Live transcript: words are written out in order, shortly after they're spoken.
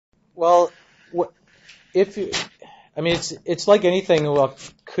Well, if you, I mean, it's like anything. Well,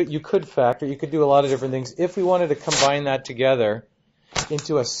 you could factor. You could do a lot of different things. If we wanted to combine that together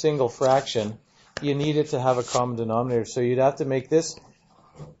into a single fraction, you need it to have a common denominator. So you'd have to make this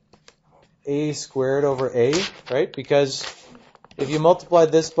a squared over a, right? Because if you multiply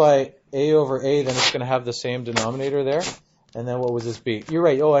this by a over a, then it's going to have the same denominator there. And then what would this be? You're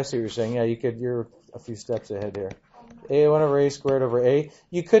right. Oh, I see what you're saying. Yeah, you're a few steps ahead here. A1 over a squared over a.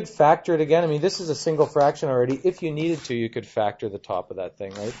 You could factor it again. I mean, this is a single fraction already. If you needed to, you could factor the top of that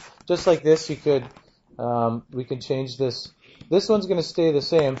thing, right? Just like this, you could, we can change this. This one's going to stay the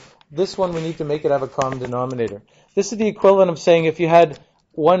same. This one, we need to make it have a common denominator. This is the equivalent of saying if you had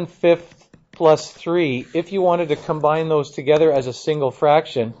 1/5 plus 3, if you wanted to combine those together as a single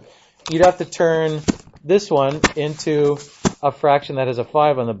fraction, you'd have to turn this one into a fraction that has a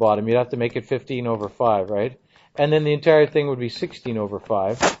 5 on the bottom. You'd have to make it 15 over 5, right? And then the entire thing would be 16 over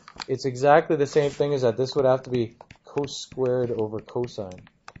 5. It's exactly the same thing as that. This would have to be cos squared over cosine.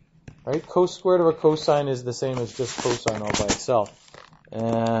 Right? Cos squared over cosine is the same as just cosine all by itself.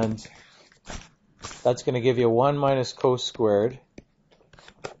 And that's going to give you 1 minus cos squared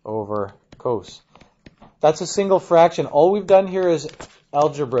over cos. That's a single fraction. All we've done here is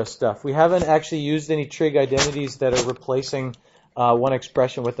algebra stuff. We haven't actually used any trig identities that are replacing one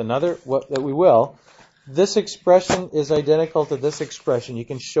expression with another. That we will. This expression is identical to this expression. You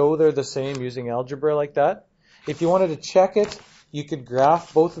can show they're the same using algebra like that. If you wanted to check it, you could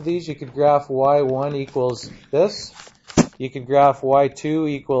graph both of these. You could graph y1 equals this. You could graph y2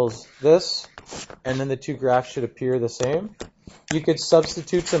 equals this. And then the two graphs should appear the same. You could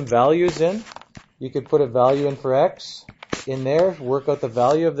substitute some values in. You could put a value in for x in there, work out the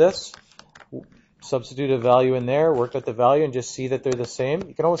value of this. Substitute a value in there, work out the value, and just see that they're the same.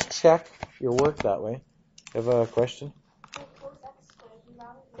 You can always check your work that way. You have a question?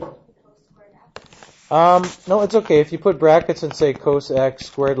 No, it's okay. If you put brackets and say cos x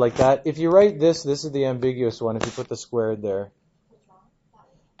squared like that, if you write this is the ambiguous one if you put the squared there.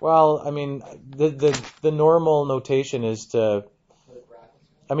 Well, I mean, the normal notation is to,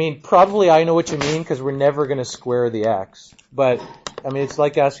 I mean, probably I know what you mean because we're never going to square the x. But, I mean, it's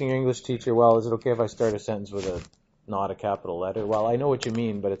like asking your English teacher, well, is it okay if I start a sentence with a not a capital letter? Well, I know what you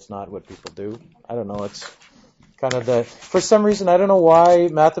mean, but it's not what people do. I don't know. It's kind of for some reason, I don't know why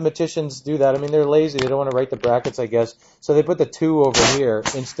mathematicians do that. I mean, they're lazy. They don't want to write the brackets, I guess. So they put the 2 over here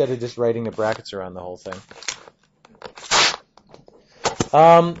instead of just writing the brackets around the whole thing.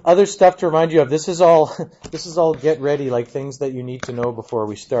 Other stuff to remind you of. This is all get ready, like things that you need to know before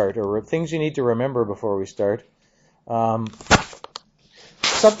we start, or things you need to remember before we start.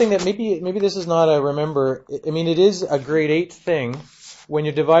 Something that maybe this is not a remember. I mean, it is a grade 8 thing when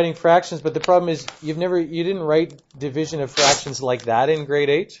you're dividing fractions, but the problem is you didn't write division of fractions like that in grade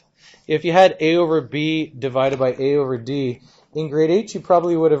 8. If you had a over b divided by a over d in grade 8, you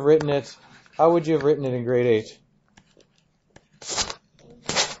probably would have written it. How would you have written it in grade 8?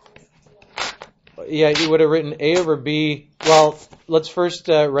 Yeah, you would have written a over b. Well, let's first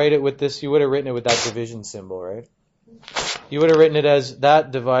write it with this. You would have written it with that division symbol, right? You would have written it as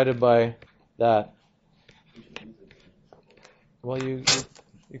that divided by that. Well, you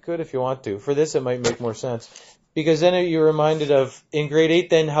could if you want to. For this, it might make more sense. Because then you're reminded of, in grade 8,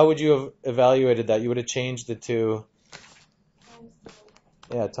 then how would you have evaluated that? You would have changed it to,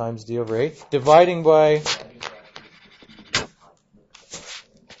 times d over 8. Dividing by,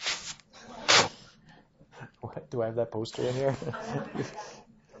 what, do I have that poster in here?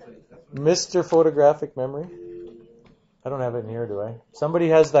 Mr. Photographic Memory? I don't have it in here, do I? Somebody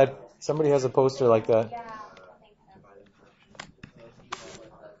has a poster like that.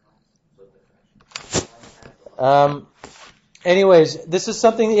 Anyways, this is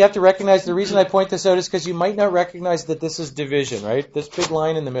something that you have to recognize. The reason I point this out is because you might not recognize that this is division, right? This big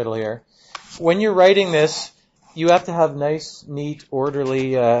line in the middle here. When you're writing this, you have to have nice, neat,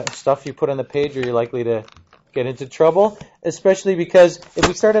 orderly stuff you put on the page or you're likely to get into trouble, especially because if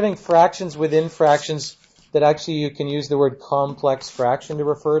we start having fractions within fractions, that actually you can use the word complex fraction to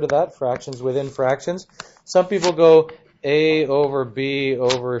refer to that, fractions within fractions. Some people go a over b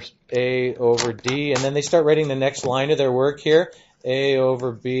over a over d, and then they start writing the next line of their work here, a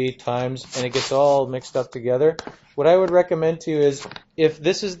over b times, and it gets all mixed up together. What I would recommend to you is, if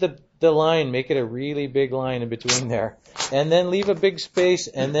this is the line, make it a really big line in between there, and then leave a big space,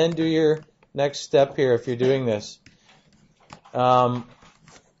 and then do your next step here if you're doing this.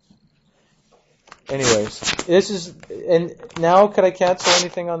 Anyways, this is, and now could I cancel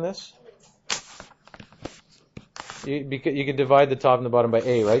anything on this? You can divide the top and the bottom by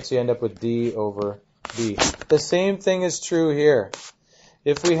a, right? So you end up with d over b. The same thing is true here.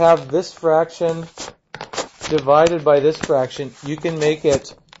 if we have this fraction divided by this fraction, you can make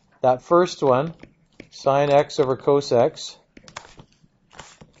it that first one, sine x over cos x,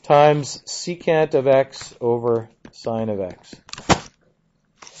 times secant of x over sine of x.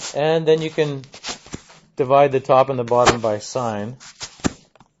 And then you can divide the top and the bottom by sine,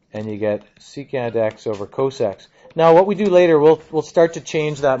 and you get secant x over cos x. Now, what we do later, we'll start to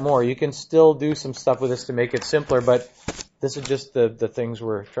change that more. You can still do some stuff with this to make it simpler, but this is just the things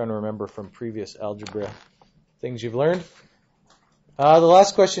we're trying to remember from previous algebra things you've learned. The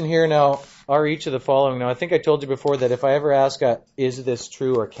last question here now, are each of the following? Now, I think I told you before that if I ever ask, is this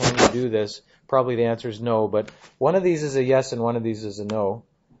true or can you do this, probably the answer is no, but one of these is a yes and one of these is a no.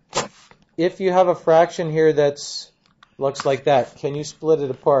 If you have a fraction here that's looks like that, can you split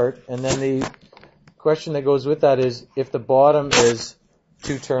it apart? And then the question that goes with that is, if the bottom is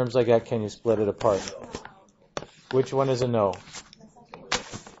two terms like that, can you split it apart? Which one is a no?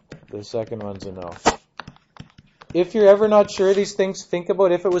 The second one's a no. If you're ever not sure of these things, think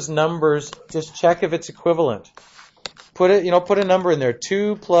about if it was numbers, just check if it's equivalent. Put a number in there,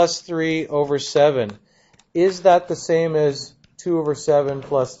 2 plus 3 over 7. Is that the same as 2 over 7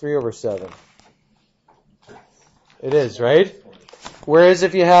 plus 3 over 7? It is, right? Whereas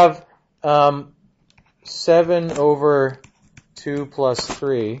if you have 7 over 2 plus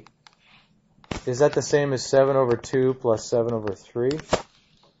 3, is that the same as 7 over 2 plus 7 over 3?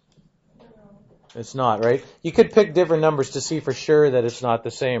 It's not, right? You could pick different numbers to see for sure that it's not the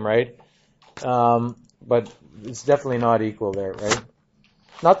same, right? But it's definitely not equal there, right?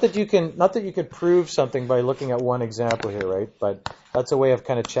 Not that you could prove something by looking at one example here, right? But that's a way of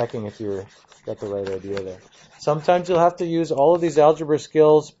kind of checking if you've got the right idea there. Sometimes you'll have to use all of these algebra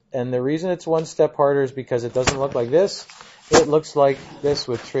skills, and the reason it's one step harder is because it doesn't look like this. It looks like this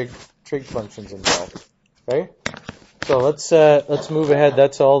with trig functions involved. Okay? So let's move ahead.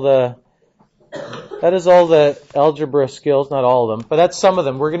 That is all the algebra skills, not all of them, but that's some of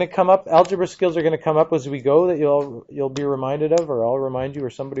them. We're going to come up, algebra skills are going to come up as we go that you'll be reminded of, or I'll remind you,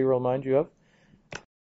 or somebody will remind you of.